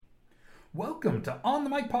Welcome to On the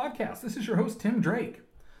Mic Podcast. This is your host, Tim Drake.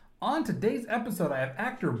 On today's episode, I have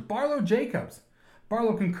actor Barlow Jacobs.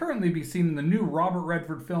 Barlow can currently be seen in the new Robert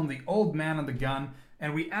Redford film, The Old Man and the Gun,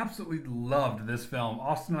 and we absolutely loved this film.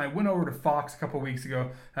 Austin and I went over to Fox a couple weeks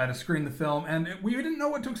ago to screen the film, and we didn't know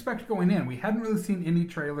what to expect going in. We hadn't really seen any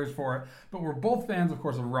trailers for it, but we're both fans, of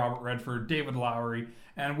course, of Robert Redford, David Lowery,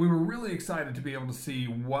 and we were really excited to be able to see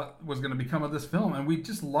what was going to become of this film, and we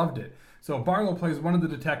just loved it. So Barlow plays one of the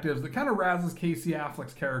detectives that kind of razzes Casey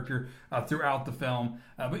Affleck's character throughout the film.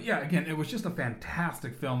 But yeah, again, it was just a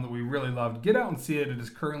fantastic film that we really loved. Get out and see it. It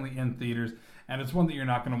is currently in theaters, and it's one that you're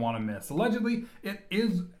not going to want to miss. Allegedly, it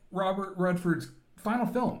is Robert Redford's final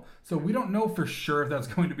film, so we don't know for sure if that's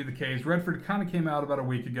going to be the case. Redford kind of came out about a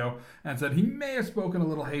week ago and said he may have spoken a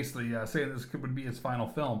little hastily, saying this would be his final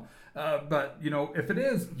film. But, you know, if it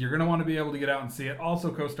is, you're going to want to be able to get out and see it.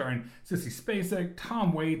 Also co-starring Sissy Spacek,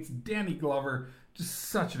 Tom Waits, Danny Glover, just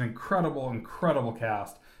such an incredible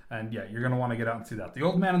cast. And yeah, you're going to want to get out and see that. The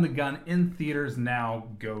Old Man and the Gun in theaters now.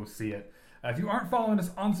 Go see it. If you aren't following us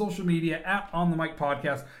on social media at On the Mic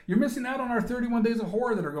Podcast, you're missing out on our 31 Days of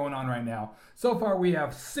Horror that are going on right now. So far, we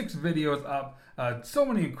have 6 videos up. So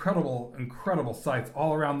many incredible sites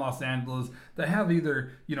all around Los Angeles that have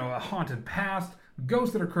either, a haunted past,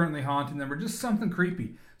 ghosts that are currently haunting them, or just something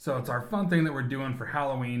creepy. So it's our fun thing that we're doing for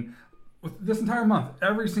Halloween. With this entire month,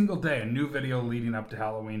 every single day, a new video leading up to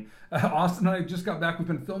Halloween. Austin and I just got back. We've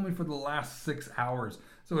been filming for the last 6 hours.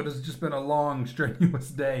 So it has just been a long,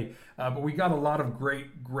 strenuous day. But we got a lot of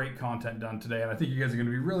great content done today. And I think you guys are going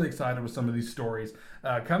to be really excited with some of these stories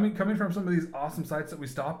coming from some of these awesome sites that we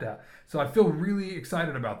stopped at. So I feel really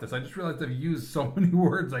excited about this. I just realized I've used so many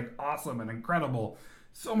words like awesome and incredible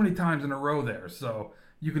so many times in a row there. So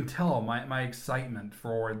you can tell my excitement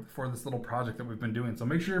for this little project that we've been doing. So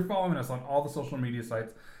make sure you're following us on all the social media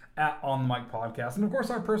sites at On the Mic Podcast. And of course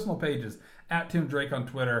our personal pages at Tim Drake on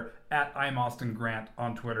Twitter, at I'm Austin Grant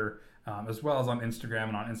on Twitter, as well as on Instagram.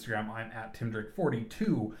 And on Instagram, I'm at Tim Drake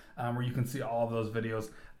 42, where you can see all of those videos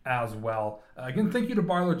as well. Again, thank you to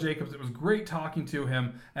Barlow Jacobs. It was great talking to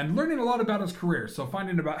him and learning a lot about his career. So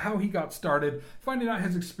finding about how he got started, finding out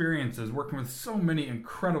his experiences, working with so many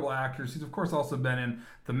incredible actors. He's of course also been in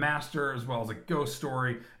The Master as well as A Ghost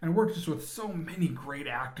Story and worked just with so many great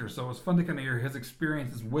actors. So it was fun to kind of hear his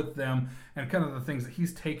experiences with them and kind of the things that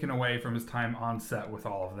he's taken away from his time on set with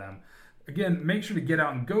all of them. Again, make sure to get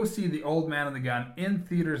out and go see The Old Man and the Gun in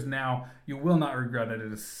theaters now. You will not regret it.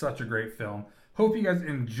 It is such a great film. Hope you guys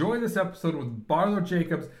enjoy this episode with Barlow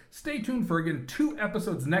Jacobs. Stay tuned for, again, 2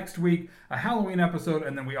 episodes next week, a Halloween episode,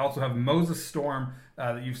 and then we also have Moses Storm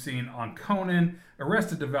that you've seen on Conan,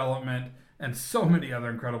 Arrested Development, and so many other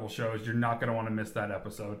incredible shows. You're not going to want to miss that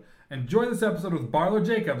episode. Enjoy this episode with Barlow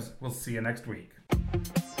Jacobs. We'll see you next week.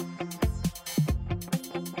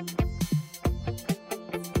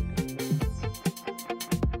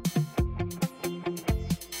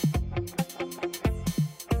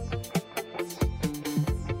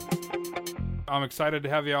 I'm excited to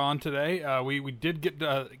have you on today. We did get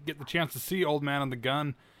the chance to see Old Man and the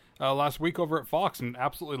Gun last week over at Fox and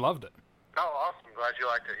absolutely loved it. Oh, awesome. Glad you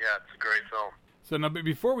liked it. Yeah, it's a great film. So now,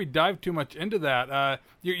 before we dive too much into that,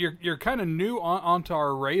 you're kind of new onto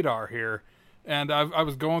our radar here, and I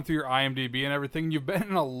was going through your IMDb and everything. You've been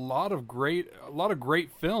in a lot of great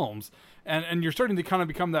films, and you're starting to kind of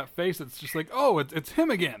become that face that's just like, oh, it's him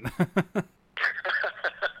again.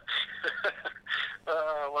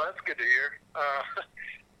 Well, that's good to hear.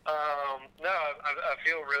 No, I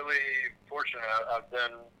feel really fortunate. I've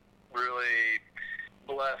been really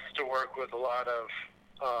blessed to work with a lot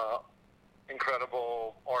of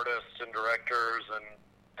incredible artists and directors,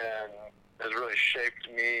 and has really shaped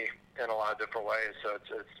me in a lot of different ways. So it's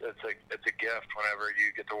a gift whenever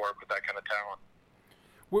you get to work with that kind of talent.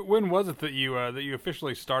 When was it that you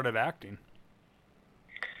officially started acting?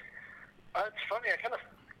 It's funny.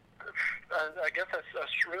 I guess I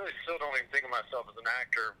really still don't even think of myself as an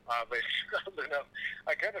actor. Oddly enough,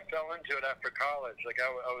 I kind of fell into it after college. Like I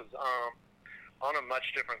was on a much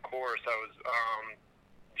different course. I was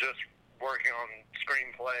just working on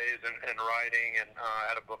screenplays and writing, and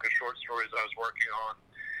I had a book of short stories I was working on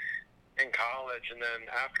in college. And then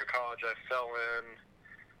after college, I fell in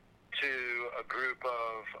to a group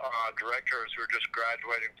of directors who were just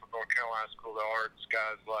graduating from North Carolina School of the Arts,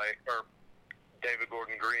 guys like David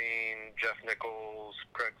Gordon Green, Jeff Nichols,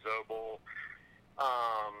 Craig Zobel.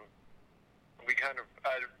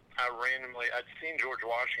 I'd seen George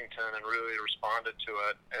Washington and really responded to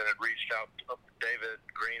it, and had reached out to David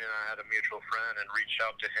Green, and I had a mutual friend, and reached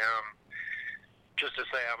out to him just to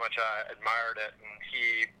say how much I admired it. And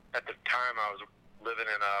he, at the time, I was living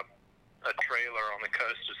in a a trailer on the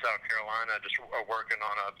coast of South Carolina, just working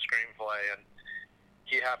on a screenplay, and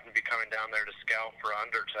he happened to be coming down there to scout for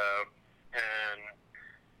Undertow, and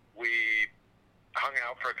we hung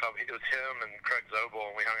out for a couple. It was him and Craig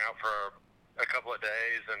Zobel, and we hung out for a couple of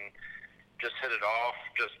days and just hit it off,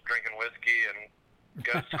 just drinking whiskey and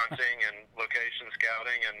ghost hunting and location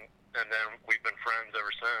scouting, and then we've been friends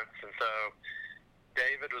ever since. And so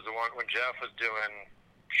David was the one when Jeff was doing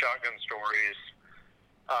Shotgun Stories.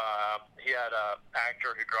 He had an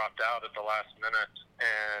actor who dropped out at the last minute,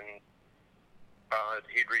 and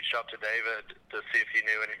he'd reached out to David to see if he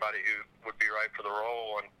knew anybody who would be right for the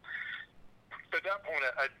role. And at that point,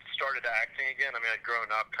 I started acting again. I mean, I'd grown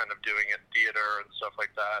up kind of doing it theater and stuff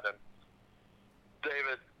like that, and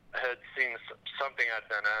David had seen something I'd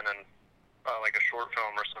been in, and like a short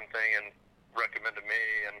film or something, and recommended me,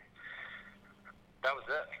 and that was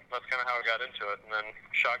it. That's kind of how I got into it. And then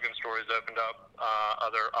Shotgun Stories opened up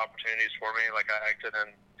other opportunities for me. Like, I acted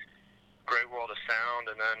in Great World of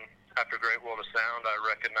Sound, and then after Great World of Sound, I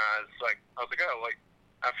recognized, like, I was like, oh, like,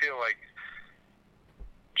 I feel like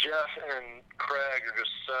Jeff and Craig are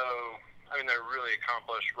just so, I mean, they're really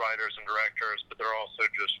accomplished writers and directors, but they're also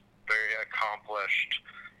just very accomplished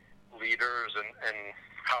leaders and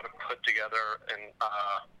how to put together an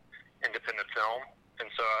independent film. And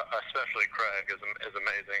so especially Craig is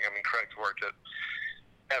amazing. I mean, Craig's worked at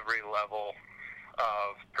every level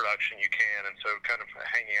of production you can, and so kind of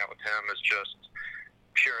hanging out with him is just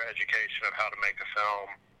pure education of how to make a film,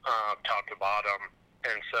 top to bottom.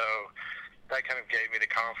 And so that kind of gave me the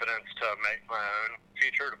confidence to make my own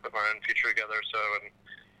feature, to put my own feature together. So in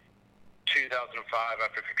 2005,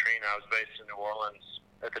 after Katrina, I was based in New Orleans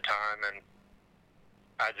at the time, and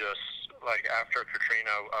I just, like, after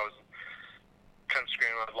Katrina, I was kind of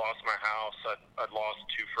screaming. I'd lost my house. I'd lost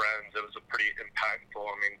two friends. It was a pretty impactful,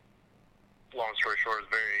 I mean, long story short, it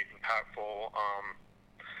was a very impactful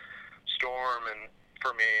storm and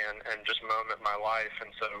for me and just moment in my life.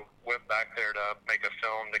 And so went back there to make a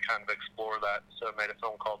film to kind of explore that. So I made a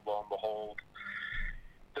film called Lo and Behold.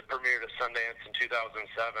 It premiered at Sundance in 2007,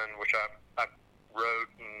 which I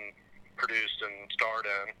wrote and produced and starred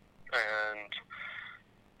in. And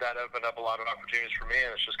that opened up a lot of opportunities for me,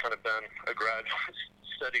 and it's just kind of been a gradual,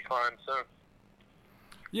 steady climb since.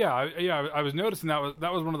 Yeah, I was noticing that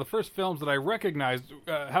was one of the first films that I recognized,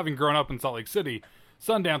 having grown up in Salt Lake City.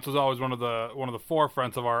 Sundance was always one of the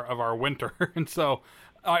forefronts of our winter, and so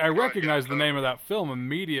I recognized the name of that film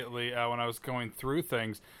immediately when I was going through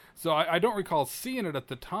things. So I don't recall seeing it at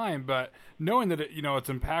the time, but knowing that it's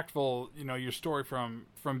impactful, your story from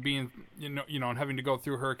being and having to go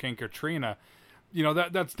through Hurricane Katrina,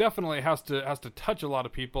 that's definitely has to touch a lot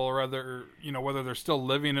of people, whether they're still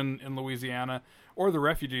living in Louisiana or the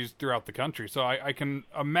refugees throughout the country. So I can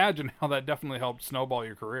imagine how that definitely helped snowball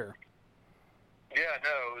your career. Yeah,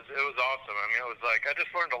 no, it was awesome. I mean, it was like, I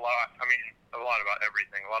just learned a lot. I mean, a lot about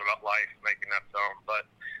everything, a lot about life making that film, but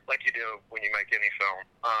like you do when you make any film.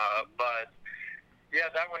 But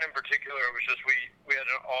yeah, that one in particular, it was just, we had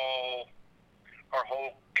our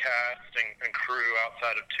whole cast and crew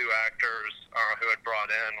outside of two actors who had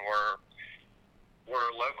brought in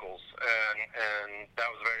were locals, and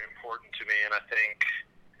that was very important to me, and I think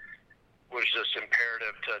was just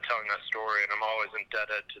imperative to telling that story. And I'm always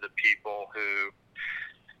indebted to the people who,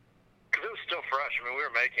 because it was still fresh. I mean, we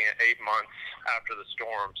were making it 8 months after the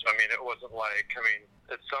storm, so I mean, it wasn't like, I mean,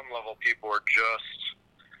 at some level people were just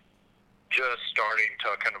starting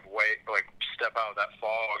to kind of step out of that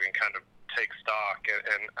fog and kind of take stock,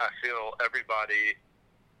 and I feel everybody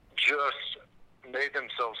just made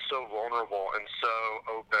themselves so vulnerable and so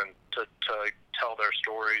open to tell their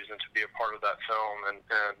stories and to be a part of that film, and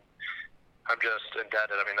I'm just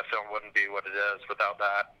indebted. I mean, the film wouldn't be what it is without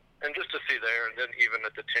that. And just to see there, and then even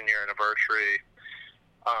at the 10-year anniversary,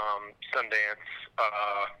 Sundance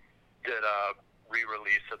did a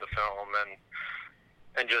re-release of the film,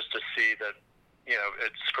 and just to see that,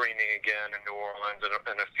 it's screening again in New Orleans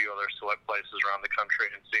and a few other select places around the country,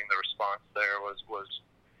 and seeing the response there was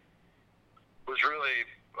really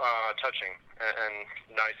touching and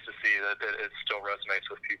nice to see that it still resonates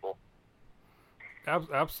with people.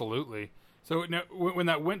 Absolutely. So now, when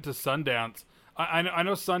that went to Sundance, I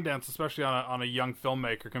know Sundance, especially on a young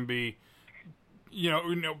filmmaker, can be,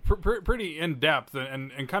 pretty in depth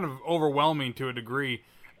and kind of overwhelming to a degree.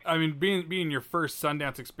 I mean, being your first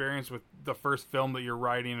Sundance experience with the first film that you're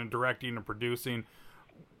writing and directing and producing,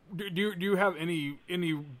 do you have any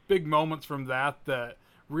big moments from that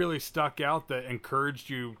really stuck out that encouraged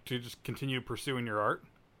you to just continue pursuing your art?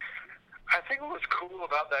 I think think what was cool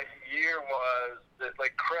about that year was that,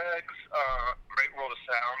 like, Craig's Great World of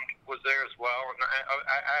Sound was there as well, and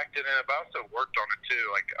I acted in it, but I also worked on it too.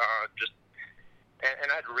 Like,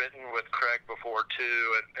 and I'd written with Craig before too,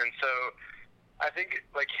 and so I think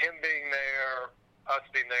like him being there, us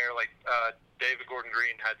being there, like David Gordon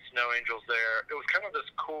Green had Snow Angels there. It was kind of this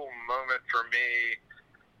cool moment for me,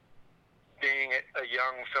 being a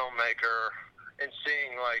young filmmaker and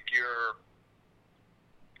seeing like your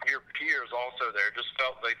peers also there. Just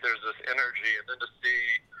felt like there's this energy, and then to see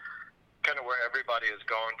kind of where everybody has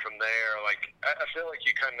gone from there. Like I feel like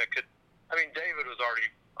you kind of could. I mean, David was already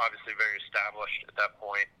obviously very established at that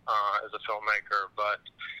point as a filmmaker, but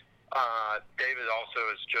David also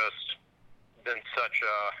has just been such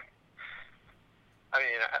a. I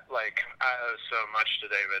mean, like I owe so much to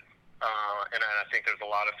David. And I think there's a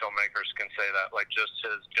lot of filmmakers can say that, like just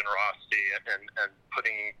his generosity and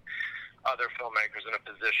putting other filmmakers in a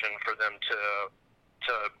position for them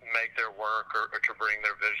to make their work or to bring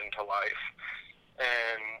their vision to life.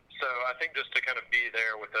 And so I think just to kind of be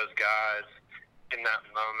there with those guys in that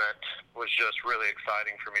moment was just really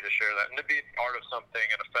exciting for me to share that, and to be part of something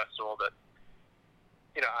at a festival that,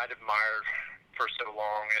 you know, I'd admired for so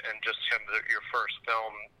long, and just kind of your first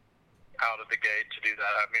film out of the gate to do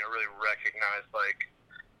that. I mean, I really recognized like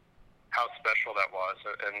how special that was.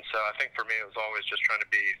 And so I think for me, it was always just trying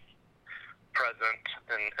to be present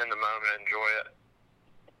in the moment, enjoy it.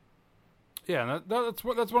 Yeah, that's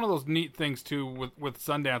one of those neat things too with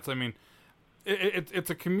Sundance. I mean, it's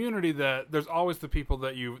a community that there's always the people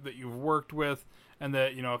that you've worked with and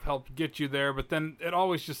that, you know, have helped get you there, but then it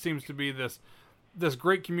always just seems to be this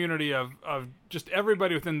great community of just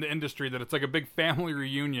everybody within the industry, that it's like a big family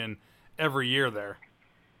reunion every year there.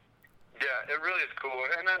 Yeah, it really is cool,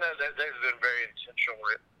 and I know that they've been very intentional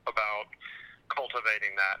about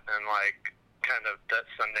cultivating that and like kind of that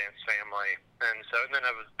Sundance family. And then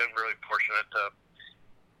I've been really fortunate to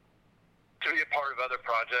be a part of other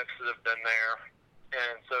projects that have been there,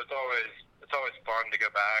 and so it's always fun to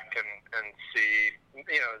go back and see,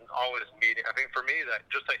 you know, always meeting. I think for me, that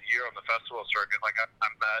just that year on the festival circuit, like I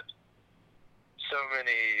met so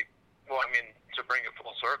many. Well, I mean, to bring it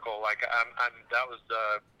full circle, like that was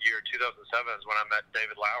the year 2007 is when I met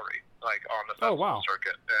David Lowery, like on the festival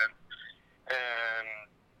circuit,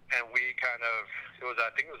 and we kind of,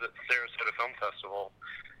 I think it was at Sarasota Film Festival,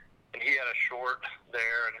 and he had a short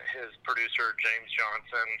there, and his producer James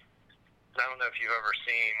Johnson. And I don't know if you've ever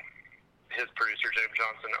seen his producer James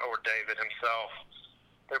Johnson or David himself.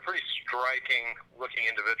 They're pretty striking looking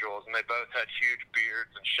individuals, and they both had huge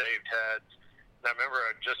beards and shaved heads. And I remember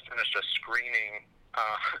I just finished a screening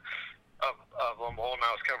of them all, and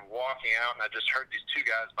I was kind of walking out, and I just heard these two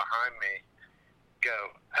guys behind me go,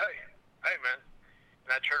 hey, man.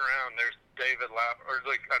 And I turn around, there's David or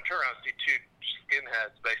like, I turn around and see two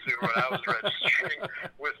skinheads, basically what I was registering,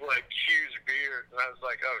 with like huge beards. And I was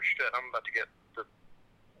like, oh shit, I'm about to get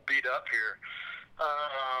beat up here.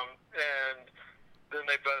 And then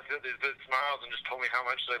they both had these big smiles and just told me how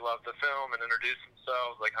much they loved the film and introduced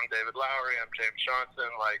themselves. Like, I'm David Lowery, I'm James Johnson.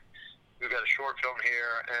 Like, we've got a short film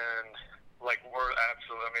here, and like, we're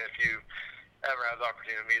absolutely. I mean, if you ever have the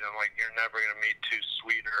opportunity to meet them, like, you're never going to meet two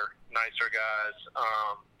sweeter, nicer guys.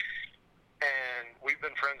 And we've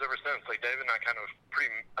been friends ever since. Like, David and I kind of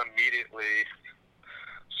pretty immediately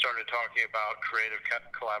started talking about creative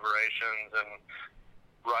collaborations and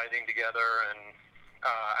writing together, and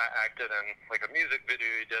I acted in like a music video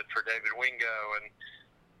he did for David Wingo, and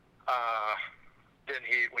then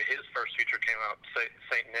his first feature came out,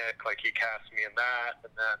 Saint Nick, like he cast me in that,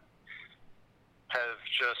 and then has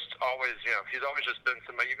just always, you know, he's always just been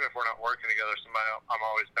somebody, even if we're not working together, somebody I'm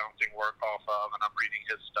always bouncing work off of, and I'm reading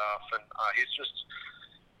his stuff, and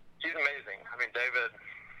he's amazing. I mean, David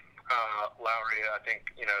Lowery, I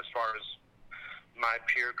think, you know, as far as my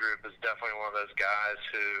peer group, is definitely one of those guys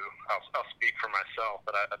who, I'll speak for myself,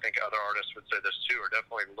 but I think other artists would say this too, are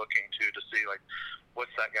definitely looking to see, like,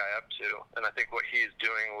 what's that guy up to? And I think what he's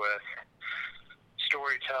doing with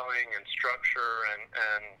storytelling and structure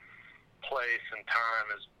and place and time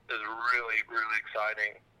is really, really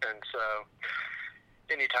exciting. And so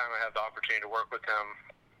anytime I have the opportunity to work with him,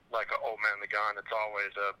 like an old man in the gun, it's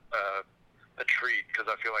always a treat, because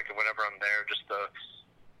I feel like whenever I'm there, just the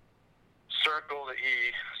circle that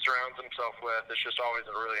he surrounds himself with, it's just always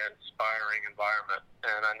a really inspiring environment.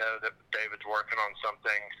 And I know that David's working on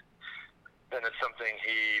something, and it's something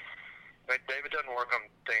David doesn't work on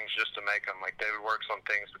things just to make them. Like, David works on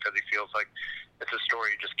things because he feels like it's a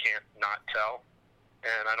story you just can't not tell.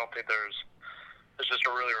 And I don't think it's just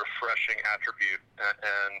a really refreshing attribute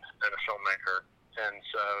in a filmmaker. And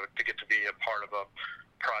so to get to be a part of a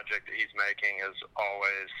project that he's making is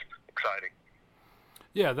always exciting.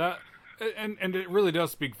 Yeah, and it really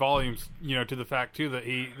does speak volumes, to the fact too that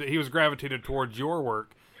he was gravitated towards your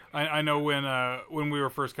work. I know when we were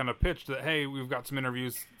first kind of pitched that, hey, we've got some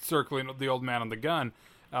interviews circling The Old Man and the Gun.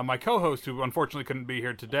 My co-host, who unfortunately couldn't be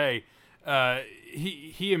here today,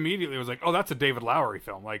 he immediately was like, "Oh, that's a David Lowery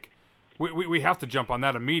film. Like, we have to jump on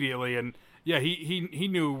that immediately." And yeah, he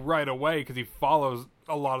knew right away because he follows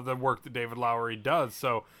a lot of the work that David Lowery does.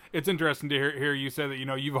 So it's interesting to hear you say that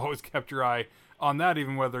you've always kept your eye on that,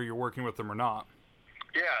 even whether you're working with them or not.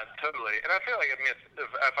 Yeah, totally. And I feel like,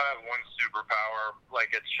 if I have one superpower,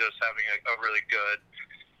 like, it's just having a really good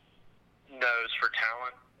nose for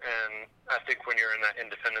talent. And I think when you're in that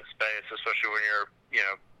independent space, especially when you're,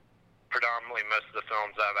 predominantly most of the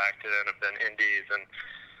films I've acted in have been indies, and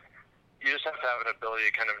you just have to have an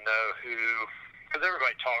ability to kind of know who, because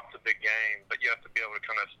everybody talks a big game, but you have to be able to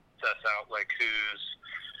kind of suss out, like, who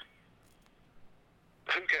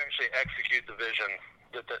can actually execute the vision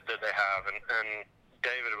that they have. And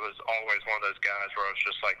David was always one of those guys where I was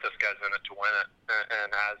just like, this guy's in it to win it,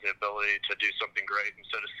 and has the ability to do something great. And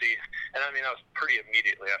so to see, and I was pretty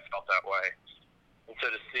immediately, I felt that way. And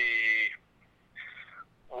so to see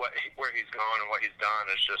where he's gone and what he's done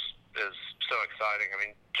is so exciting.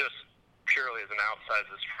 Just purely as an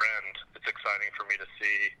outsider's friend, it's exciting for me to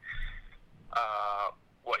see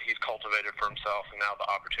what he's cultivated for himself, and now the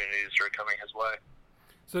opportunities are coming his way.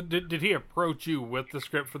 So did he approach you with the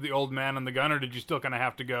script for The Old Man and the Gun, or did you still kind of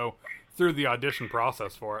have to go through the audition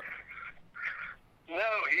process for it? No,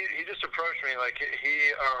 he just approached me. Like,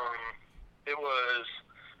 it was,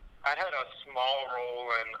 I had a small role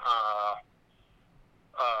in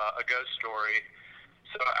A Ghost Story,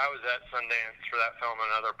 so I was at Sundance for that film,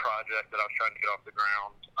 another project that I was trying to get off the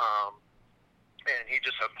ground, and he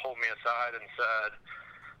just had pulled me aside and said,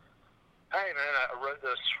 "Hey man, I wrote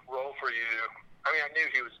this role for you." I knew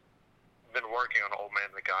he was been working on Old Man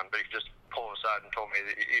and the Gun, but he just pulled aside and told me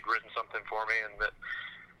that he'd written something for me and that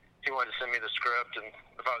he wanted to send me the script, and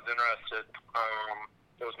if I was interested,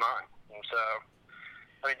 it was mine. And so,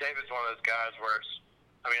 David's one of those guys where it's,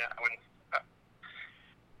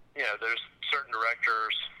 there's certain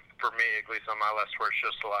directors, for me, at least on my list, where it's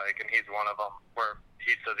just like, and he's one of them, where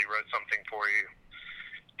he says he wrote something for you.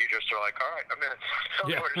 You just are like, all right, I'm in. Tell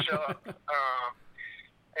me where to show up.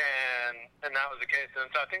 And that was the case. And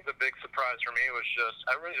so I think the big surprise for me was just,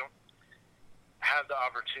 I really don't have the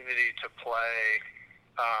opportunity to play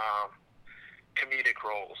comedic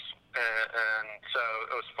roles. And so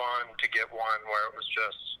it was fun to get one where it was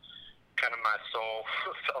just kind of my sole,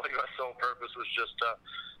 felt like my sole purpose was just to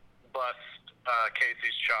bust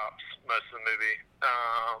Casey's chops most of the movie.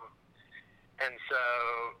 And so,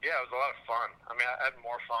 yeah, it was a lot of fun. I had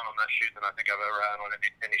more fun on that shoot than I think I've ever had on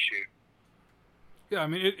any shoot. Yeah,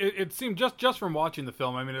 it seemed, just from watching the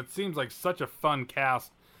film, it seems like such a fun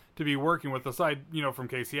cast to be working with, aside, from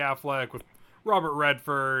Casey Affleck, with Robert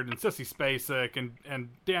Redford and Sissy Spacek and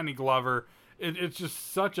Danny Glover. It's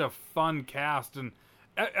just such a fun cast, and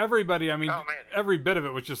everybody, every bit of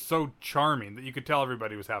it was just so charming that you could tell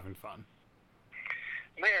everybody was having fun.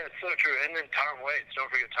 Man, it's so true. And then Tom Waits, don't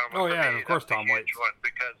forget Tom Waits. Oh, yeah, and of course Tom Waits.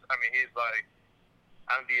 Because, he's like,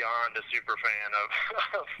 I'm beyond a super fan of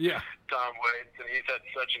Tom Waits, and he's had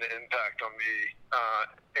such an impact on me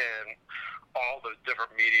in all the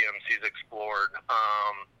different mediums he's explored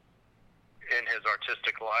in his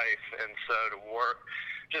artistic life. And so to work,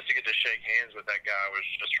 just to get to shake hands with that guy was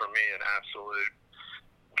just, for me, an absolute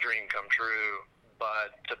dream come true.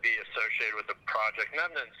 But to be associated with the project, and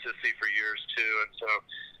I've known Sissy for years too, and so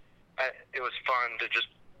it was fun to just,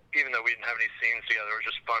 even though we didn't have any scenes together, it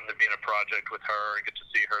was just fun to be in a project with her and get to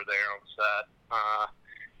see her there on set.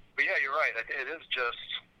 But yeah, you're right. It is just,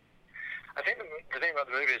 I think the thing about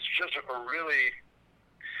the movie is just a really,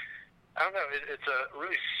 I don't know, it's a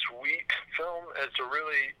really sweet film. It's a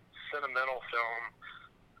really sentimental film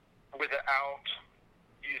without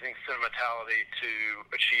using sentimentality to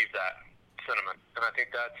achieve that sentiment. And I think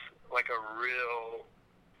that's like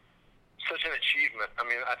such an achievement.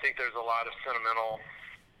 I think there's a lot of sentimental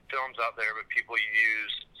films out there, but people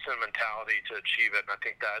use sentimentality to achieve it. And I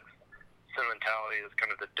think that sentimentality is kind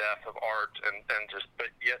of the death of art, but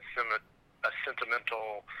yet a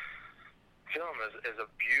sentimental film is a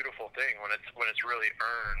beautiful thing when it's really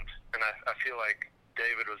earned. And I feel like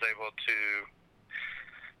David was able to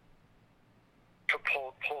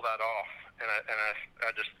pull that off. And I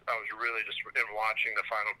was really just, in watching the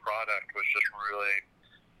final product, was just really,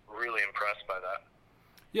 really impressed by that.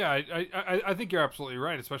 Yeah, I think you're absolutely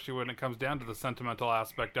right, especially when it comes down to the sentimental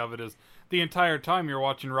aspect of it. Is the entire time you're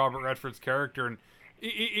watching Robert Redford's character, and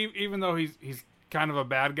even though he's kind of a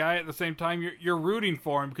bad guy. At the same time, you're rooting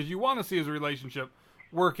for him because you want to see his relationship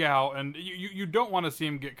work out, and you don't want to see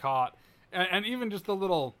him get caught. And even just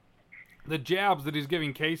the jabs that he's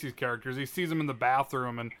giving Casey's characters. He sees him in the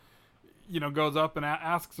bathroom and, goes up and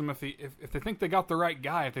asks them if they think they got the right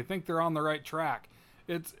guy, if they think they're on the right track.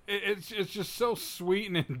 It's just so sweet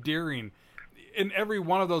and endearing in every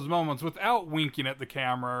one of those moments without winking at the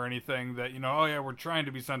camera or anything that, oh yeah, we're trying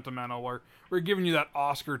to be sentimental, or we're giving you that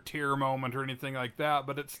Oscar tear moment or anything like that,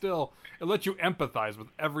 but it lets you empathize with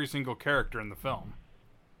every single character in the film.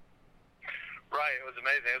 Right, it was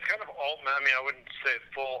amazing. It's kind of Altman. I mean, I wouldn't say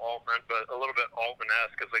full Altman, but a little bit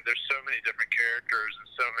Altman-esque, because there's so many different characters and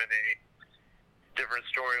so many different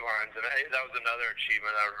storylines, and that was another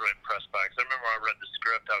achievement I was really impressed by. Because I remember when I read the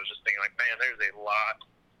script, I was just thinking, man, there's a lot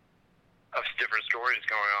of different stories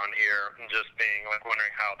going on here, and just being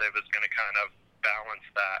wondering how they was going to kind of balance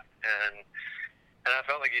that. And I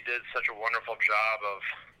felt like he did such a wonderful job of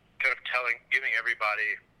kind of giving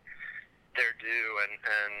everybody their due and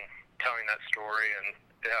telling that story, and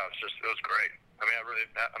yeah, it was great. I mean,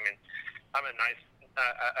 I'm a nice.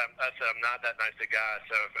 I said I'm not that nice a guy,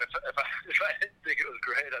 so if I didn't think it was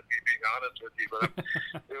great, I'd be being honest with you. But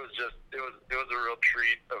it was a real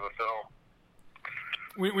treat of a film.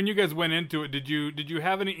 When you guys went into it, did you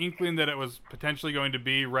have any inkling that it was potentially going to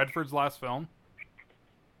be Redford's last film?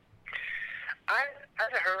 I'd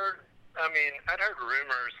heard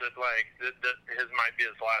rumors that that his might be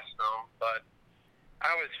his last film, but I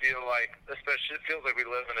always feel like, especially, it feels like we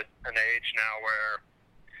live in an age now where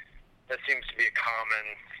that seems to be a common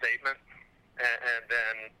statement, and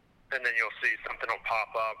then you'll see something will pop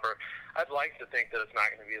up. Or I'd like to think that it's not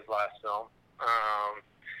going to be his last film.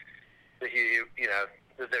 That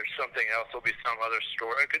that there's something else. There'll be some other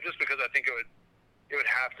story. Just because I think it would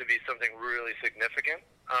have to be something really significant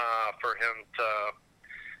for him to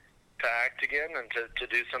act again and to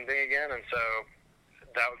do something again, and so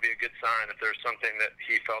that would be a good sign if there's something that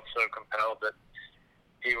he felt so compelled that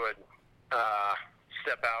he would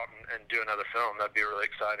step out and do another film. That'd be really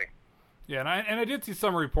exciting. Yeah, and I did see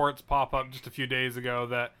some reports pop up just a few days ago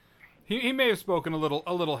that he may have spoken a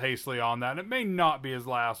little hastily on that. And it may not be his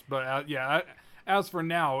last, but yeah. As for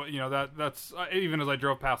now, that's even as I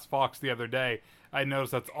drove past Fox the other day, I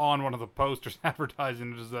noticed that's on one of the posters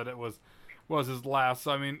advertising just that it was his last.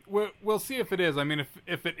 So I mean, we'll see if it is. I mean,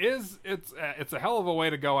 if it is, it's a hell of a way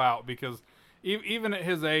to go out, because even at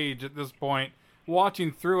his age at this point,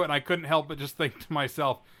 watching through it, I couldn't help but just think to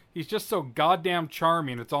myself, he's just so goddamn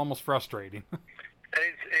charming. It's almost frustrating. And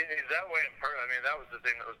he's that way in person. I mean, that was the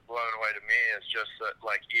thing that was blowing away to me. Is just that,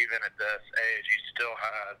 even at this age,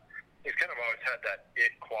 he's kind of always had that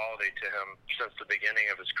it quality to him since the beginning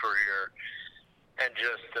of his career. And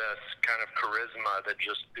just this kind of charisma that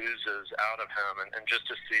just oozes out of him, and just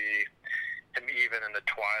to see him even in the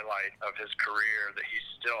twilight of his career, that he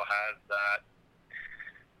still has that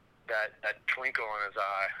twinkle in his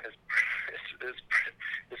eye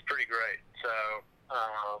is pretty great. So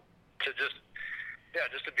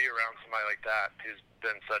just to be around somebody like that who's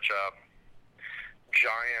been such a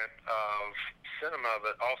giant of cinema,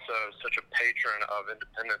 but also such a patron of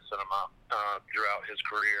independent cinema throughout his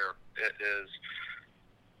career,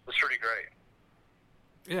 was pretty great.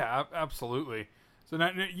 Yeah, absolutely. So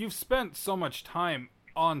now you've spent so much time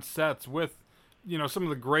on sets with, some of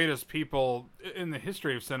the greatest people in the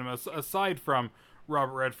history of cinema, aside from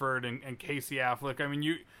Robert Redford and Casey Affleck. I mean,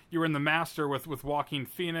 you were in The Master with Joaquin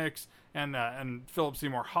Phoenix and Philip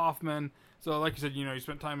Seymour Hoffman. So, like you said, you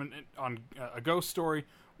spent time on A Ghost Story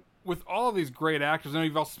with all of these great actors. I know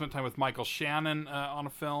you've also spent time with Michael Shannon on a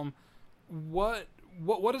film. What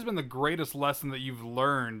has been the greatest lesson that you've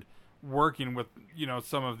learned working with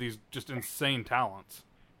some of these just insane talents?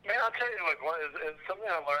 Man, I'll tell you, it's something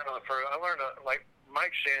I learned on the first. I learned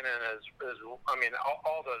Mike Shannon is. I mean,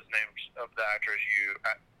 all those names of the actors you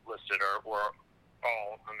listed were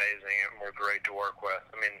all amazing and were great to work with.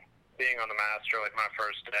 I mean, being on The Master, my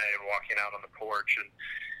first day and walking out on the porch, and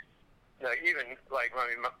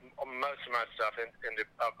most of my stuff ended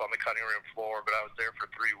up on the cutting room floor, but I was there for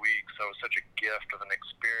 3 weeks, so it was such a gift of an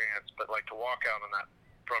experience. But to walk out on that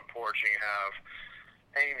front porch and you have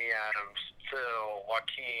Amy Adams, Phil,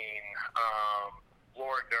 Joaquin,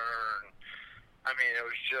 Laura Dern. I mean, it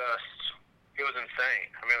was insane.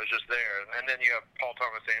 I mean, it was just there. And then you have Paul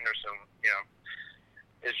Thomas Anderson,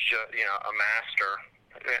 is just, a master.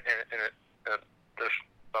 And that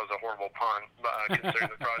was a horrible pun,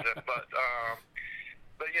 considering the project. But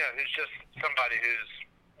he's just somebody who's,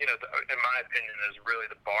 in my opinion, is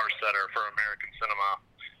really the bar setter for American cinema.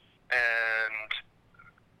 And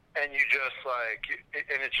and you just like,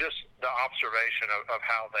 and it's just the observation of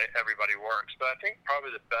how everybody works. But I think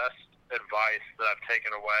probably the best advice that I've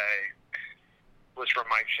taken away was from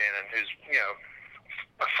Mike Shannon, who's, you know,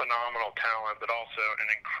 a phenomenal talent, but also an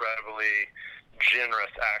incredibly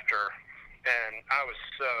generous actor. And I was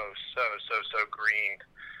so green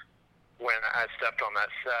when I stepped on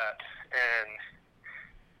that set, and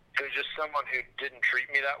it was just someone who didn't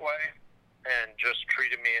treat me that way and just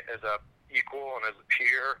treated me as a equal and as a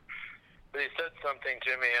peer. But he said something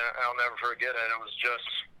to me, and I'll never forget it. It was just,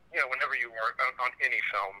 you know, whenever you work on any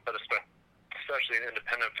film, but especially an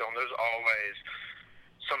independent film, there's always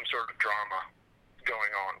some sort of drama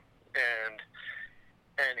going on.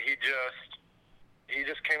 And he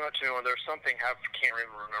just came up to me when there's something, I can't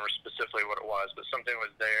even remember specifically what it was, but something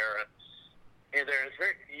was there. And it's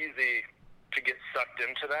very easy to get sucked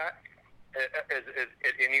into that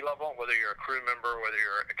at any level, whether you're a crew member, whether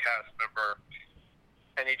you're a cast member.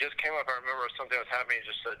 And he just came up, I remember something was happening, he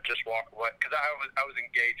just said, just walk away. Because I was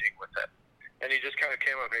engaging with it. And he just kind of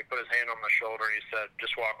came up and he put his hand on my shoulder and he said,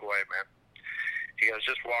 just walk away, man. He goes,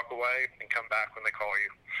 just walk away and come back when they call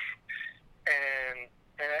you. And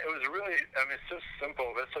it was really, I mean, it's so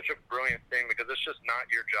simple, but it's such a brilliant thing because it's just not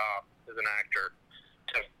your job as an actor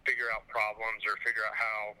to figure out problems or figure out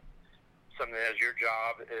how something as your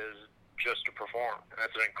job is just to perform. And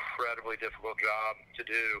that's an incredibly difficult job to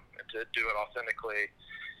do, and to do it authentically.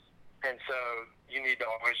 And so you need to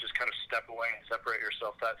always just kind of step away and separate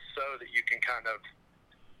yourself. That's so that you can kind of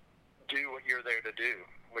do what you're there to do,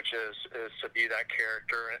 which is to be that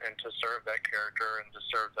character and to serve that character and to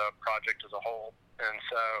serve the project as a whole. And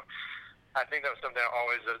so I think that was something that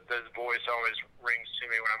always, this voice always rings to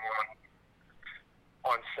me when I'm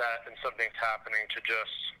on set and something's happening, to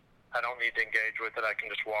just, I don't need to engage with it. I can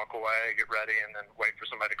just walk away, get ready, and then wait for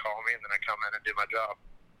somebody to call me, and then I come in and do my job.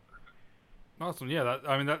 Awesome. Yeah,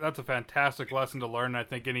 that's a fantastic lesson to learn. I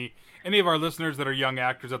think any of our listeners that are young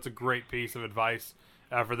actors, that's a great piece of advice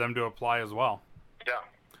for them to apply as well. Yeah.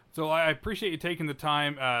 So I appreciate you taking the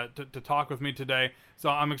time to talk with me today. So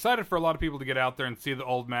I'm excited for a lot of people to get out there and see The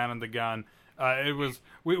Old Man and the Gun. It was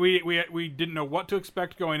we didn't know what to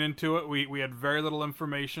expect going into it. We had very little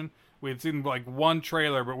information. We had seen like one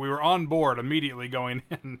trailer, but we were on board immediately going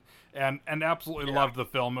in and absolutely loved the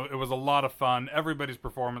film. It was a lot of fun. Everybody's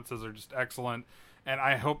performances are just excellent, and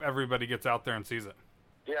I hope everybody gets out there and sees it.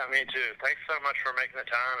 Yeah, me too. Thanks so much for making the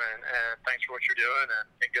time, and thanks for what you're doing,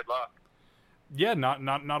 and good luck. Yeah,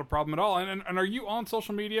 not a problem at all. And are you on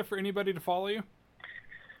social media for anybody to follow you?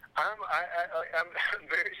 I'm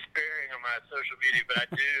very sparing on my social media, but I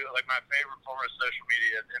do, like, my favorite form of social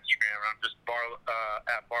media is Instagram. I'm just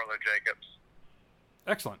at Barlow Jacobs.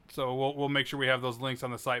 Excellent. So we'll make sure we have those links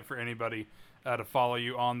on the site for anybody to follow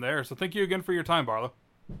you on there. So thank you again for your time, Barlow.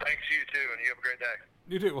 Thanks, you too, and you have a great day.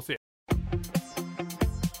 You too. We'll see you.